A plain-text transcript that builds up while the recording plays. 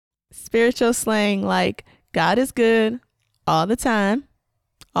spiritual slang like God is good all the time,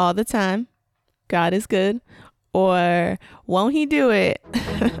 all the time. God is good. Or won't he do it?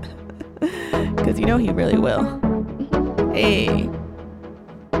 Because you know he really will. Hey.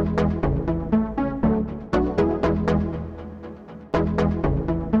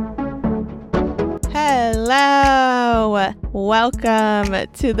 Hello.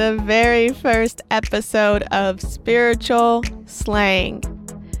 Welcome to the very first episode of Spiritual Slang.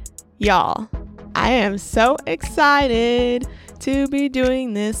 Y'all, I am so excited to be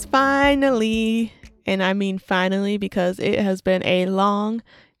doing this finally. And I mean finally because it has been a long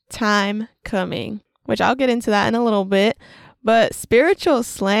time coming, which I'll get into that in a little bit. But spiritual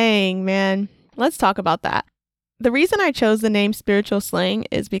slang, man, let's talk about that. The reason I chose the name spiritual slang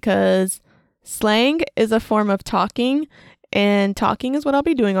is because slang is a form of talking, and talking is what I'll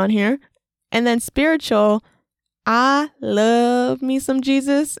be doing on here. And then spiritual, I love me some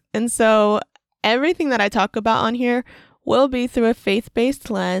Jesus. And so everything that I talk about on here will be through a faith-based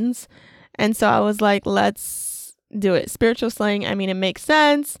lens. And so I was like, let's do it. Spiritual slang, I mean, it makes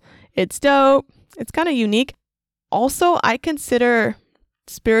sense. It's dope. It's kind of unique. Also, I consider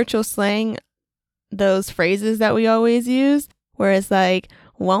spiritual slang those phrases that we always use, where it's like,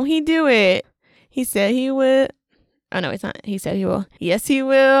 won't he do it? He said he would. Oh, no, it's not. He said he will. Yes, he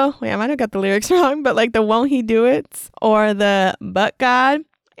will. Wait, I might have got the lyrics wrong, but like the won't he do it or the but God.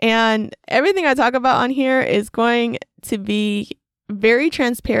 And everything I talk about on here is going to be very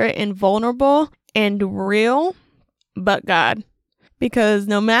transparent and vulnerable and real, but God. Because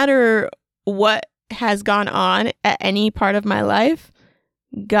no matter what has gone on at any part of my life,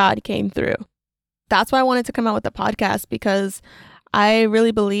 God came through. That's why I wanted to come out with the podcast, because I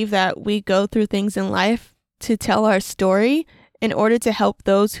really believe that we go through things in life to tell our story in order to help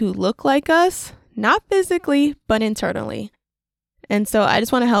those who look like us, not physically, but internally. And so I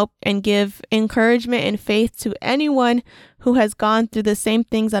just want to help and give encouragement and faith to anyone who has gone through the same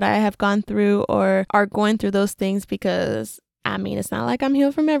things that I have gone through or are going through those things, because I mean, it's not like I'm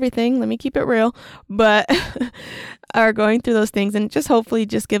healed from everything. Let me keep it real, but are going through those things, and just hopefully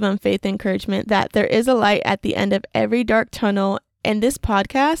just give them faith and encouragement that there is a light at the end of every dark tunnel. And this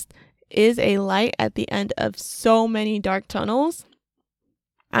podcast is a light at the end of so many dark tunnels.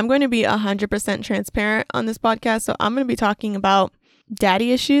 I'm going to be 100% transparent on this podcast. So I'm going to be talking about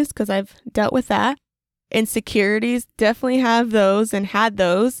daddy issues, because I've dealt with that. Insecurities, definitely have those and had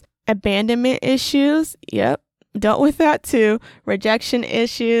those. Abandonment issues, yep, dealt with that too. Rejection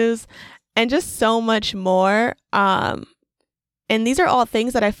issues, and just so much more. And these are all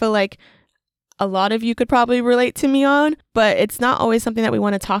things that I feel like a lot of you could probably relate to me on, but it's not always something that we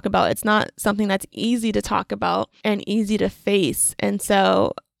want to talk about. It's not something that's easy to talk about and easy to face. And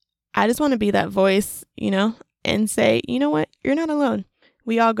so I just want to be that voice, and say, you know what? You're not alone.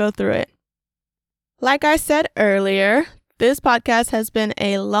 We all go through it. Like I said earlier, this podcast has been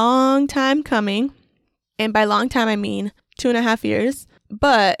a long time coming. And by long time, I mean 2.5 years.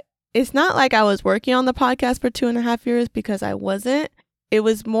 But it's not like I was working on the podcast for 2.5 years, because I wasn't. It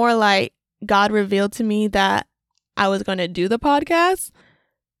was more like God revealed to me that I was going to do the podcast,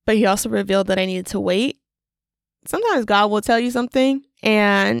 but he also revealed that I needed to wait. Sometimes God will tell you something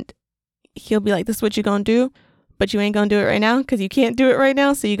and he'll be like, this is what you're going to do, but you ain't going to do it right now because you can't do it right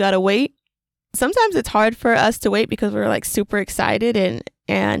now. So you got to wait. Sometimes it's hard for us to wait because we're like super excited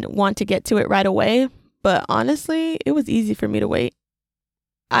and want to get to it right away. But honestly, it was easy for me to wait.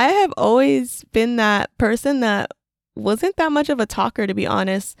 I have always been that person that wasn't that much of a talker, to be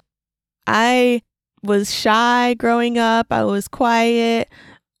honest. I was shy growing up. I was quiet,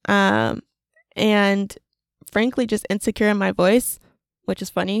 and frankly, just insecure in my voice, which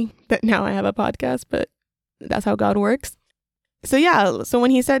is funny that now I have a podcast, but that's how God works. So yeah, so when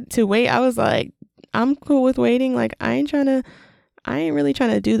he said to wait, I was like, I'm cool with waiting. Like, I ain't really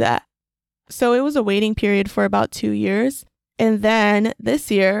trying to do that. So it was a waiting period for about 2 years. And then this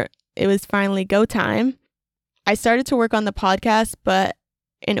year, it was finally go time. I started to work on the podcast, but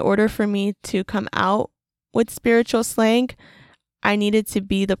in order for me to come out with spiritual slang, I needed to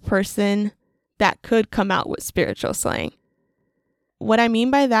be the person that could come out with spiritual slang. What I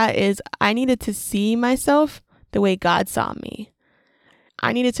mean by that is I needed to see myself the way God saw me.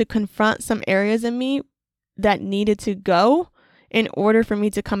 I needed to confront some areas in me that needed to go in order for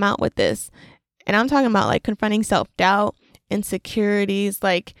me to come out with this. And I'm talking about like confronting self-doubt, insecurities.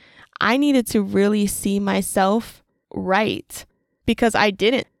 Like, I needed to really see myself right, because I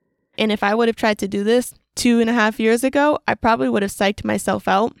didn't. And if I would have tried to do this 2.5 years ago, I probably would have psyched myself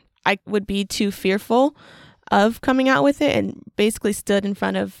out. I would be too fearful of coming out with it and basically stood in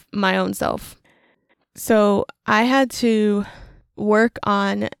front of my own self. So I had to work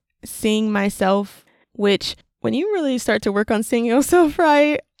on seeing myself, which when you really start to work on seeing yourself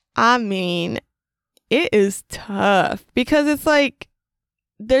right, I mean, it is tough because it's like,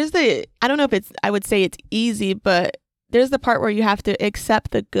 I don't know if I would say it's easy, but there's the part where you have to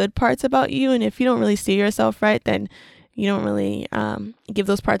accept the good parts about you. And if you don't really see yourself right, then you don't really give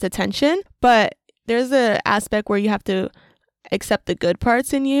those parts attention. But there's an aspect where you have to accept the good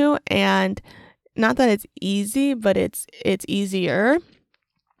parts in you. And not that it's easy, but it's easier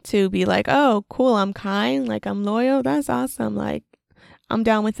to be like, oh, cool, I'm kind, like I'm loyal. That's awesome. Like I'm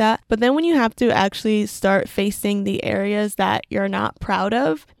down with that. But then when you have to actually start facing the areas that you're not proud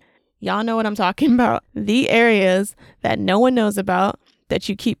of, y'all know what I'm talking about. The areas that no one knows about, that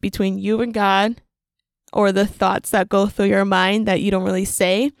you keep between you and God, or the thoughts that go through your mind that you don't really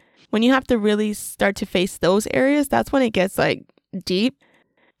say. When you have to really start to face those areas, that's when it gets like deep.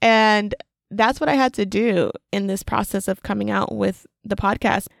 And that's what I had to do in this process of coming out with the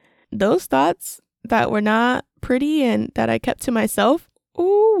podcast. Those thoughts that were not pretty and that I kept to myself,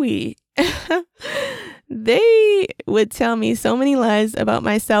 ooh-wee. They would tell me so many lies about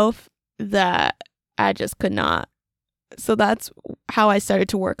myself that I just could not. So that's how I started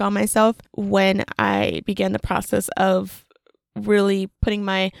to work on myself when I began the process of really putting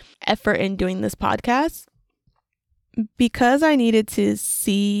my effort in doing this podcast. Because I needed to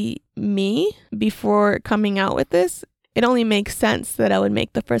see me before coming out with this, it only makes sense that I would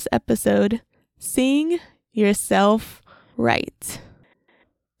make the first episode Seeing Yourself Right.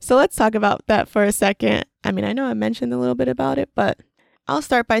 So let's talk about that for a second. I mean, I know I mentioned a little bit about it, but I'll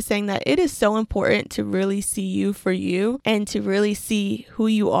start by saying that it is so important to really see you for you and to really see who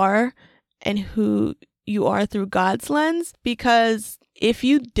you are and who you are through God's lens. Because if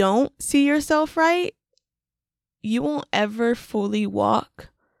you don't see yourself right, you won't ever fully walk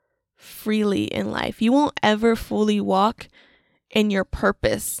freely in life. You won't ever fully walk in your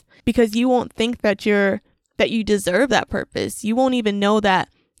purpose because you won't think that you deserve that purpose. You won't even know that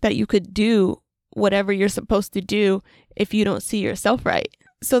you could do whatever you're supposed to do if you don't see yourself right.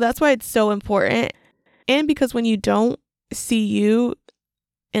 So that's why it's so important. And because when you don't see you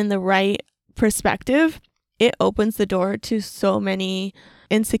in the right perspective, it opens the door to so many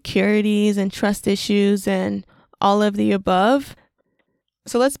insecurities and trust issues and all of the above.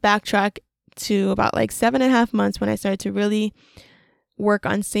 So let's backtrack to about like 7.5 months when I started to really work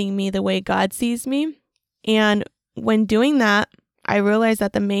on seeing me the way God sees me. And when doing that, I realized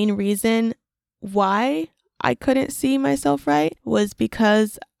that the main reason why I couldn't see myself right was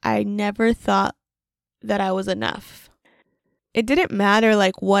because I never thought that I was enough. It didn't matter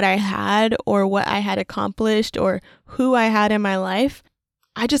like what I had or what I had accomplished or who I had in my life.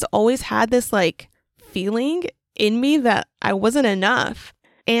 I just always had this like feeling in me that I wasn't enough.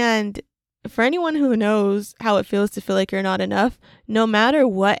 And for anyone who knows how it feels to feel like you're not enough, no matter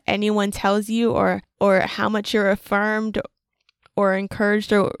what anyone tells you or how much you're affirmed or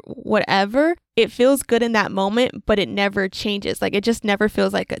encouraged or whatever, it feels good in that moment, but it never changes. Like it just never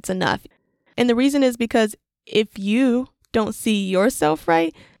feels like it's enough. And the reason is because if you don't see yourself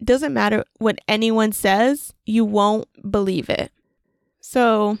right, it doesn't matter what anyone says, you won't believe it.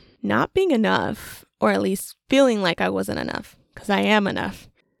 So not being enough, or at least feeling like I wasn't enough, because I am enough.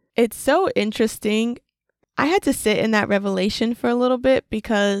 It's so interesting. I had to sit in that revelation for a little bit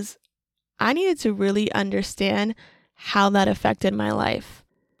because I needed to really understand how that affected my life.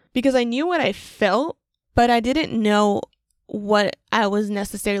 Because I knew what I felt, but I didn't know what I was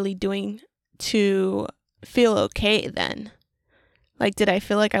necessarily doing to feel okay then. Like, did I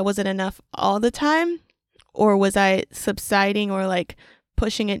feel like I wasn't enough all the time? Or was I subsiding or like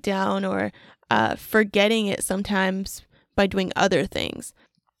pushing it down or forgetting it sometimes by doing other things?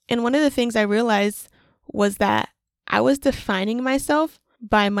 And one of the things I realized was that I was defining myself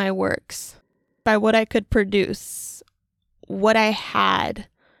by my works, by what I could produce, what I had,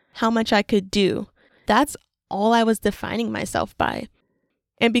 how much I could do. That's all I was defining myself by.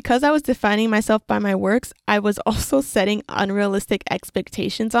 And because I was defining myself by my works, I was also setting unrealistic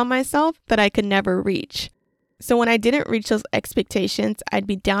expectations on myself that I could never reach. So when I didn't reach those expectations, I'd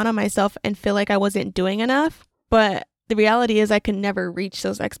be down on myself and feel like I wasn't doing enough. But the reality is I could never reach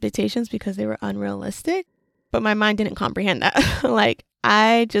those expectations because they were unrealistic. But my mind didn't comprehend that. Like,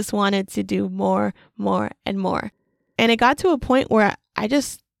 I just wanted to do more, and more. And it got to a point where I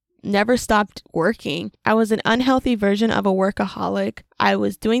just never stopped working. I was an unhealthy version of a workaholic. I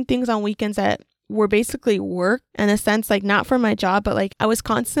was doing things on weekends that were basically work in a sense, like not for my job, but like I was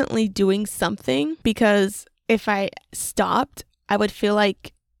constantly doing something because if I stopped, I would feel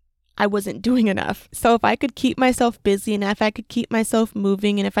like I wasn't doing enough. So if I could keep myself busy and if I could keep myself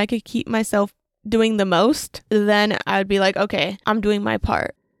moving and if I could keep myself doing the most, then I would be like, okay, I'm doing my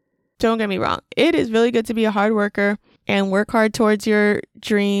part. Don't get me wrong. It is really good to be a hard worker and work hard towards your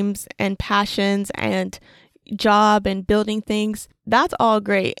dreams and passions and job and building things. That's all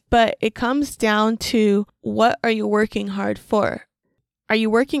great. But it comes down to, what are you working hard for? Are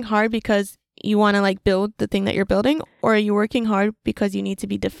you working hard because you want to build the thing that you're building? Or are you working hard because you need to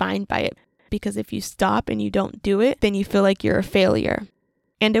be defined by it? Because if you stop and you don't do it, then you feel like you're a failure.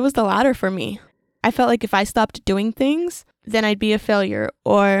 And it was the latter for me. I felt like if I stopped doing things, then I'd be a failure.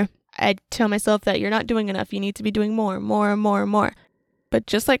 Or I'd tell myself that you're not doing enough. You need to be doing more. But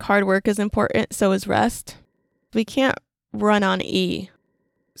just like hard work is important, so is rest. We can't run on E.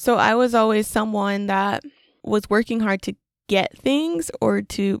 So I was always someone that was working hard to get things or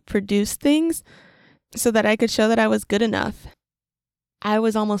to produce things so that I could show that I was good enough. I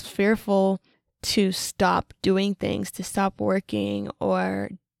was almost fearful to stop doing things, to stop working or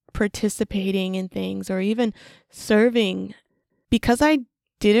participating in things or even serving, because I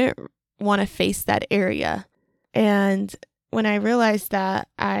didn't want to face that area. And when I realized that,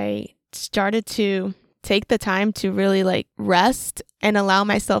 I started to take the time to really rest and allow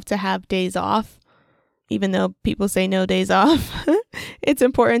myself to have days off. Even though people say no days off, it's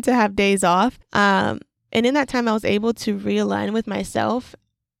important to have days off. And in that time, I was able to realign with myself.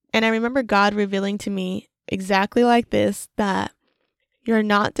 And I remember God revealing to me exactly like this, that you're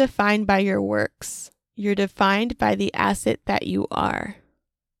not defined by your works. You're defined by the asset that you are.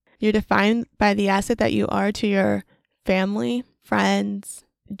 You're defined by the asset that you are to your family, friends,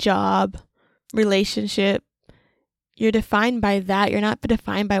 job, relationship. You're defined by that. You're not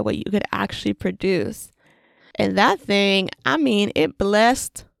defined by what you could actually produce. And that thing, it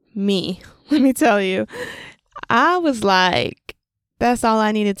blessed me. Let me tell you. I was like, that's all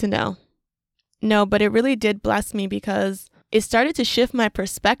I needed to know. No, but it really did bless me because it started to shift my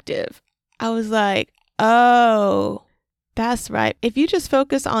perspective. I was like, oh, that's right. If you just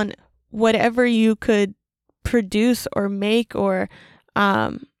focus on whatever you could produce or make or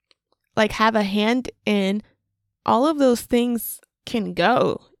have a hand in, all of those things can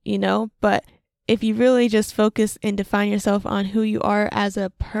go, but if you really just focus and define yourself on who you are as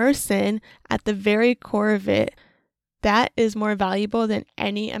a person at the very core of it, that is more valuable than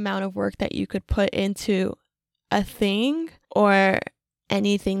any amount of work that you could put into a thing or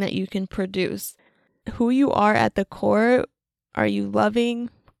anything that you can produce. Who you are at the core, are you loving?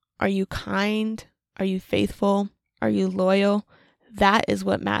 Are you kind? Are you faithful? Are you loyal? That is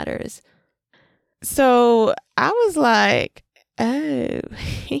what matters. So I was like, oh,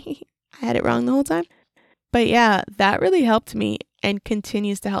 I had it wrong the whole time. But yeah, that really helped me and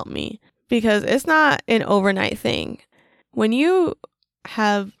continues to help me because it's not an overnight thing. When you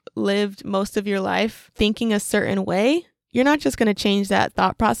have lived most of your life thinking a certain way, you're not just going to change that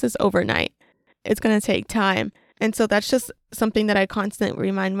thought process overnight. It's going to take time. And so that's just something that I constantly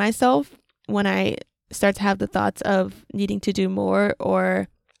remind myself when I start to have the thoughts of needing to do more, or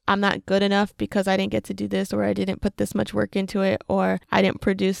I'm not good enough because I didn't get to do this, or I didn't put this much work into it, or I didn't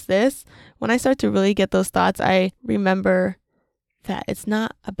produce this. When I start to really get those thoughts, I remember that it's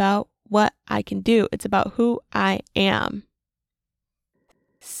not about what I can do. It's about who I am.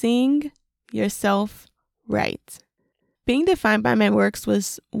 Sing yourself right. Being defined by my works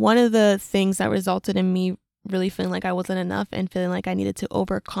was one of the things that resulted in me really feeling like I wasn't enough and feeling like I needed to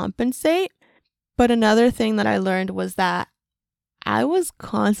overcompensate. But another thing that I learned was that I was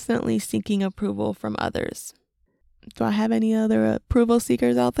constantly seeking approval from others. Do I have any other approval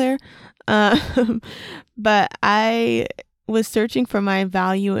seekers out there? But I was searching for my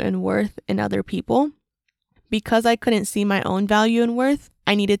value and worth in other people. Because I couldn't see my own value and worth,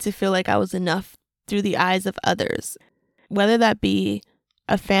 I needed to feel like I was enough through the eyes of others. Whether that be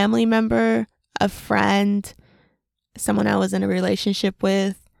a family member, a friend, someone I was in a relationship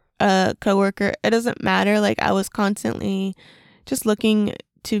with, a coworker, it doesn't matter. I was constantly just looking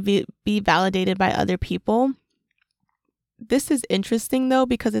to be validated by other people. This is interesting though,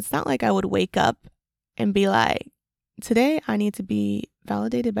 because it's not like I would wake up and be like, today I need to be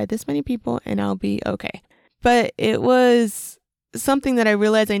validated by this many people and I'll be okay. But it was something that I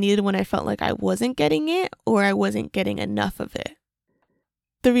realized I needed when I felt like I wasn't getting it or I wasn't getting enough of it.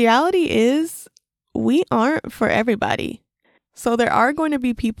 The reality is we aren't for everybody. So there are going to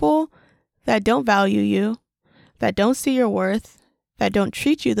be people that don't value you, that don't see your worth, that don't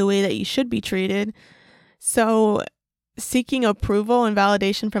treat you the way that you should be treated. So seeking approval and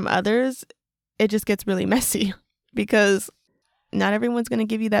validation from others, it just gets really messy because not everyone's going to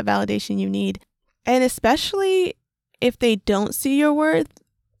give you that validation you need. And especially if they don't see your worth,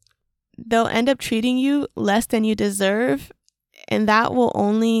 they'll end up treating you less than you deserve. And that will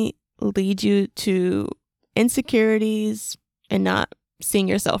only lead you to insecurities and not seeing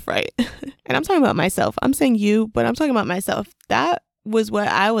yourself right. And I'm talking about myself. I'm saying you, but I'm talking about myself. That was what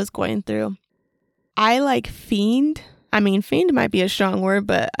I was going through. I like fiend. I mean, fiend might be a strong word,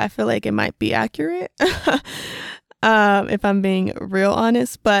 but I feel like it might be accurate if I'm being real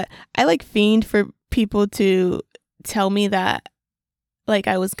honest. But I like fiend for people to tell me that like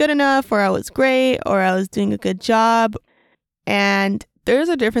I was good enough, or I was great, or I was doing a good job. And there's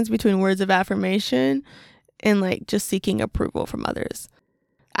a difference between words of affirmation and like just seeking approval from others.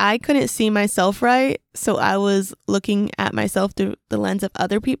 I couldn't see myself right, so I was looking at myself through the lens of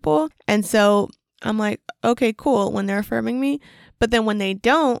other people. And so I'm like, okay, cool when they're affirming me. But then when they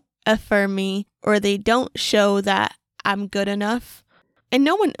don't affirm me, or they don't show that I'm good enough, and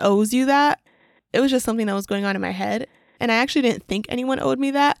no one owes you that. It was just something that was going on in my head. And I actually didn't think anyone owed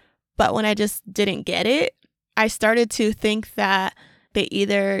me that. But when I just didn't get it, I started to think that they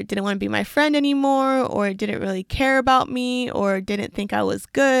either didn't want to be my friend anymore, or didn't really care about me, or didn't think I was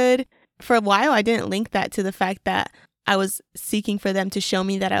good. For a while, I didn't link that to the fact that I was seeking for them to show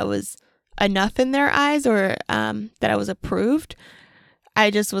me that I was enough in their eyes, or that I was approved. I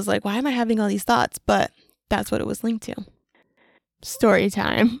just was like, why am I having all these thoughts? But that's what it was linked to. Story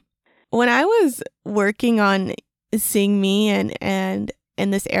time. When I was working on seeing me and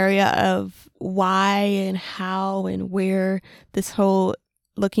in this area of why and how and where this whole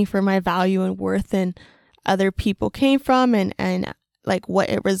looking for my value and worth in other people came from, and like what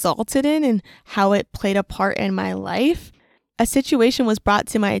it resulted in and how it played a part in my life, a situation was brought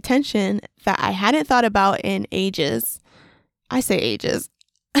to my attention that I hadn't thought about in ages. I say ages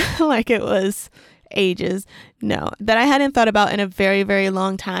like it was ages. No, that I hadn't thought about in a very, very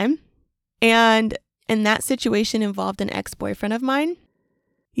long time. And that situation involved an ex-boyfriend of mine.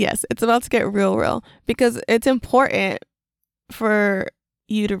 Yes, it's about to get real, because it's important for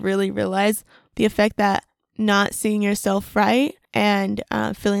you to really realize the effect that not seeing yourself right and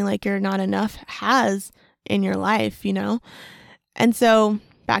feeling like you're not enough has in your life, you know? And so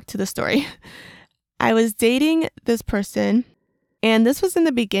back to the story. I was dating this person, and this was in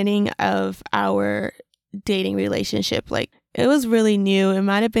the beginning of our dating relationship. Like, it was really new. It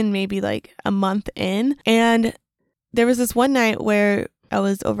might have been maybe like a month in. And there was this one night where I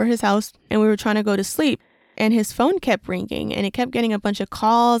was over his house and we were trying to go to sleep, and his phone kept ringing, and it kept getting a bunch of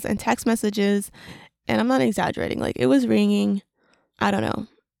calls and text messages. And I'm not exaggerating. Like, it was ringing, I don't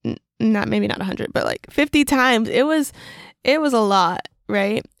know, maybe not 100, but like 50 times. It was a lot,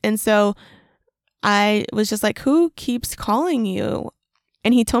 right? And so I was just like, who keeps calling you?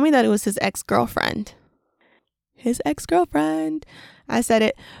 And he told me that it was his ex-girlfriend. His ex-girlfriend. I said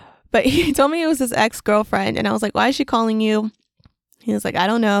it, but he told me it was his ex-girlfriend. And I was like, why is she calling you? He was like, I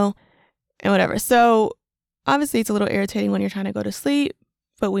don't know, and whatever. So obviously it's a little irritating when you're trying to go to sleep,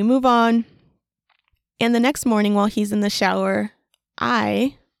 but we move on. And the next morning while he's in the shower,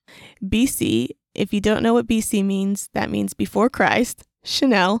 BC, if you don't know what BC means, that means before Christ,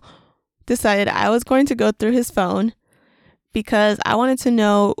 Chanel, decided I was going to go through his phone because I wanted to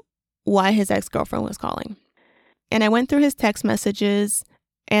know why his ex-girlfriend was calling. And I went through his text messages,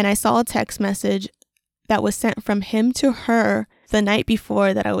 and I saw a text message that was sent from him to her the night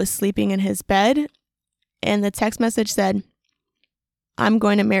before that I was sleeping in his bed. And the text message said, I'm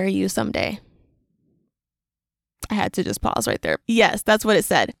going to marry you someday. I had to just pause right there. Yes, that's what it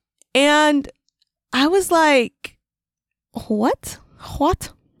said. And I was like, what?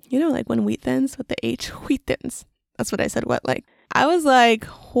 What? You know, like when wheat thins with the H, wheat thins. That's what I said. What? Like, I was like,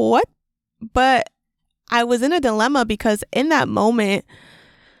 what? But I was in a dilemma because in that moment,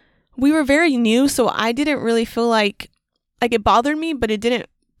 we were very new. So I didn't really feel like it bothered me, but it didn't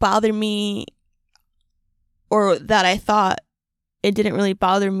bother me, or that I thought it didn't really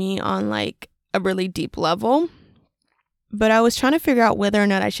bother me on like a really deep level. But I was trying to figure out whether or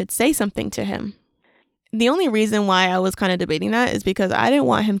not I should say something to him. The only reason why I was kind of debating that is because I didn't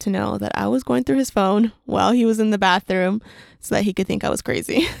want him to know that I was going through his phone while he was in the bathroom so that he could think I was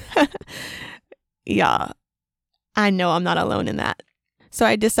crazy. Yeah, I know I'm not alone in that. So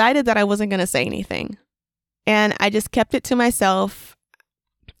I decided that I wasn't going to say anything. And I just kept it to myself.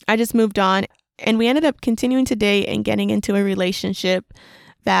 I just moved on. And we ended up continuing to date and getting into a relationship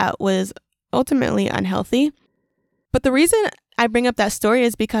that was ultimately unhealthy. But the reason I bring up that story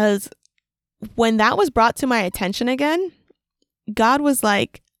is because when that was brought to my attention again, God was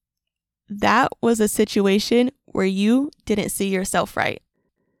like, that was a situation where you didn't see yourself right.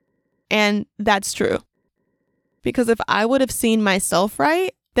 And that's true. Because if I would have seen myself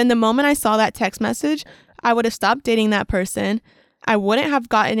right, then the moment I saw that text message, I would have stopped dating that person. I wouldn't have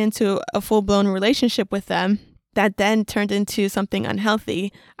gotten into a full-blown relationship with them that then turned into something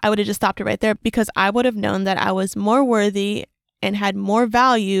unhealthy. I would have just stopped it right there because I would have known that I was more worthy and had more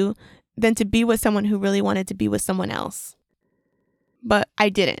value than to be with someone who really wanted to be with someone else. But I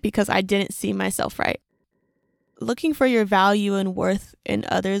didn't, because I didn't see myself right. Looking for your value and worth in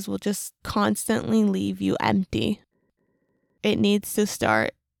others will just constantly leave you empty. It needs to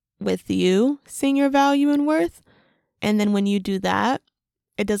start with you seeing your value and worth. And then when you do that,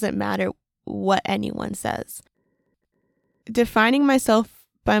 it doesn't matter what anyone says. Defining myself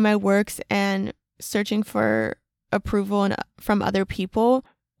by my works and searching for approval from other people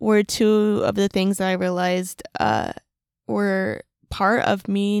were two of the things that I realized were part of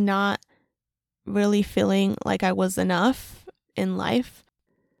me not really feeling like I was enough in life.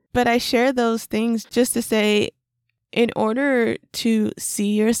 But I share those things just to say, in order to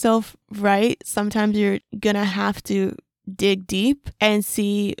see yourself right, sometimes you're gonna have to dig deep and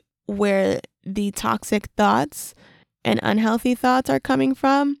see where the toxic thoughts and unhealthy thoughts are coming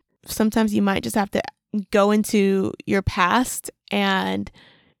from. Sometimes you might just have to go into your past and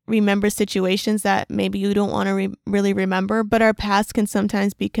remember situations that maybe you don't want to really remember, but our past can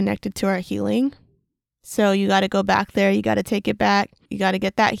sometimes be connected to our healing. So you got to go back there. You got to take it back. You got to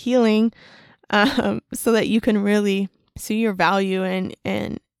get that healing so that you can really see your value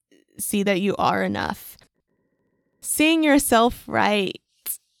and see that you are enough. Seeing yourself right.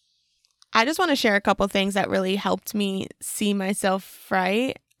 I just want to share a couple things that really helped me see myself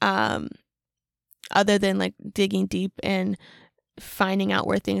right, other than like digging deep and finding out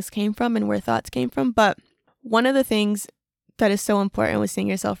where things came from and where thoughts came from. But one of the things that is so important with seeing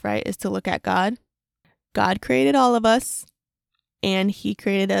yourself right is to look at God. God created all of us, and He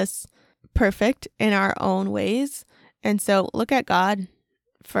created us perfect in our own ways. And so look at God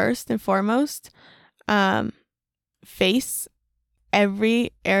first and foremost. Face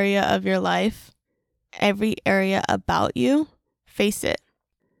every area of your life, every area about you. Face it.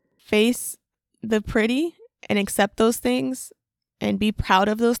 Face the pretty and accept those things and be proud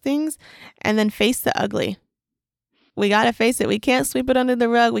of those things, and then face the ugly. We got to face it. We can't sweep it under the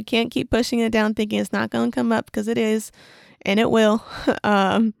rug. We can't keep pushing it down thinking it's not going to come up, because it is, and it will.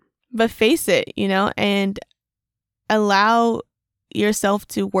 But face it, and allow yourself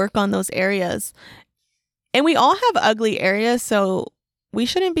to work on those areas. And we all have ugly areas, so we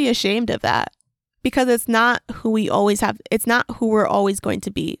shouldn't be ashamed of that, because it's not who we always have. It's not who we're always going to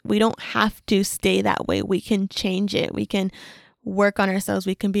be. We don't have to stay that way. We can change it. We can work on ourselves.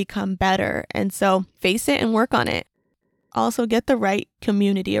 We can become better. And so face it and work on it. Also, get the right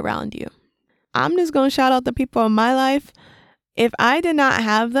community around you. I'm just going to shout out the people in my life. If I did not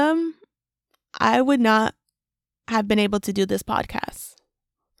have them, I would not have been able to do this podcast,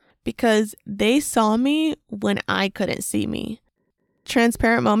 because they saw me when I couldn't see me.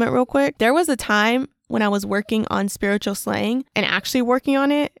 Transparent moment real quick. There was a time when I was working on spiritual slaying and actually working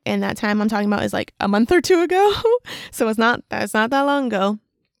on it. And that time I'm talking about is like a month or two ago. So it's not that long ago.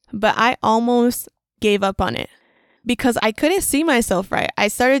 But I almost gave up on it because I couldn't see myself right. I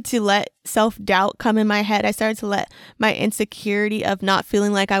started to let self-doubt come in my head. I started to let my insecurity of not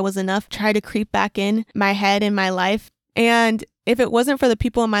feeling like I was enough try to creep back in my head in my life. And if it wasn't for the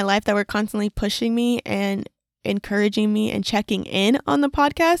people in my life that were constantly pushing me and encouraging me and checking in on the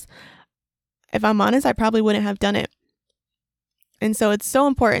podcast, if I'm honest, I probably wouldn't have done it. And so it's so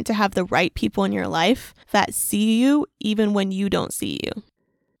important to have the right people in your life that see you even when you don't see you.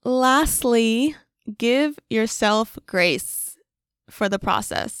 Lastly, give yourself grace for the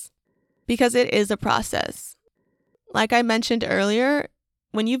process, because it is a process. Like I mentioned earlier,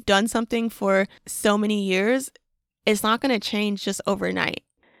 when you've done something for so many years, it's not going to change just overnight.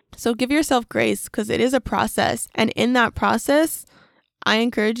 So give yourself grace, because it is a process. And in that process, I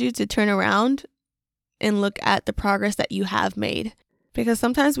encourage you to turn around and look at the progress that you have made. Because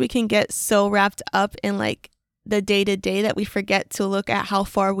sometimes we can get so wrapped up in like the day-to-day that we forget to look at how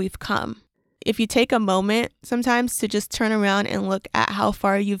far we've come. If you take a moment sometimes to just turn around and look at how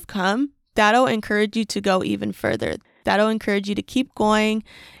far you've come, that'll encourage you to go even further. That'll encourage you to keep going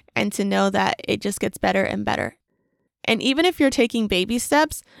and to know that it just gets better and better. And even if you're taking baby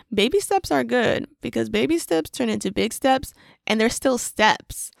steps are good, because baby steps turn into big steps, and they're still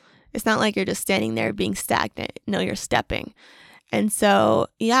steps. It's not like you're just standing there being stagnant. No, you're stepping. And so,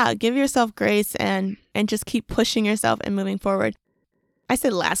 yeah, give yourself grace and just keep pushing yourself and moving forward. I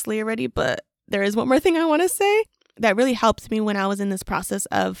said lastly already, but there is one more thing I want to say that really helped me when I was in this process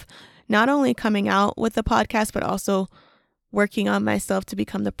of not only coming out with the podcast, but also working on myself to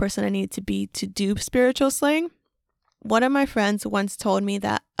become the person I need to be to do spiritual slaying. One of my friends once told me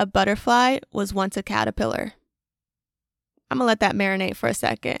that a butterfly was once a caterpillar. I'm going to let that marinate for a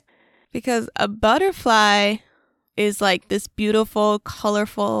second, because a butterfly is like this beautiful,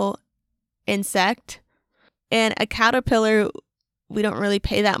 colorful insect, and a caterpillar we don't really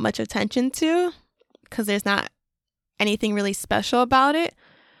pay that much attention to because there's not anything really special about it.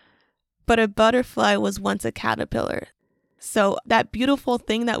 But a butterfly was once a caterpillar. So that beautiful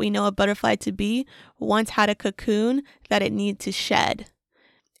thing that we know a butterfly to be once had a cocoon that it needed to shed.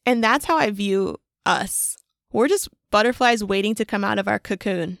 And that's how I view us. We're just butterflies waiting to come out of our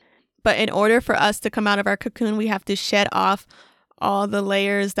cocoon. But in order for us to come out of our cocoon, we have to shed off all the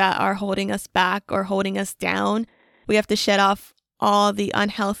layers that are holding us back or holding us down. We have to shed off all the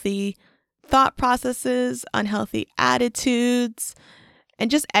unhealthy thought processes, unhealthy attitudes,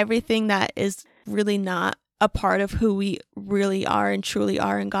 and just everything that is really not a part of who we really are and truly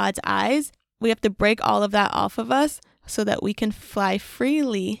are in God's eyes. We have to break all of that off of us so that we can fly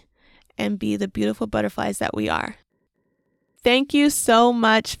freely and be the beautiful butterflies that we are. Thank you so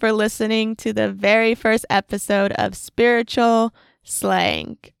much for listening to the very first episode of Spiritual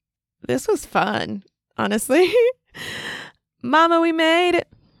Slang. This was fun, honestly. Mama, we made it.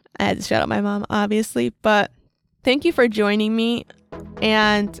 I had to shout out my mom, obviously, but thank you for joining me.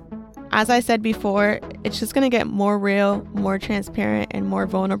 And as I said before, it's just going to get more real, more transparent, and more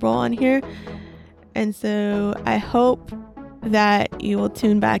vulnerable on here. And so I hope that you will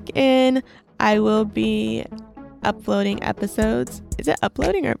tune back in. I will be uploading episodes. Is it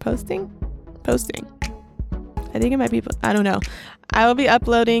uploading or posting? Posting. I think it might be, I don't know. I will be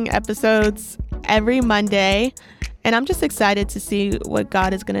uploading episodes every Monday. And I'm just excited to see what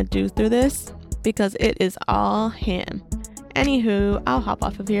God is going to do through this because it is all Him. Anywho, I'll hop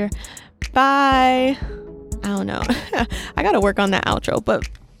off of here. Bye. I don't know. I got to work on that outro, but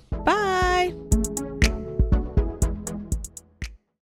bye.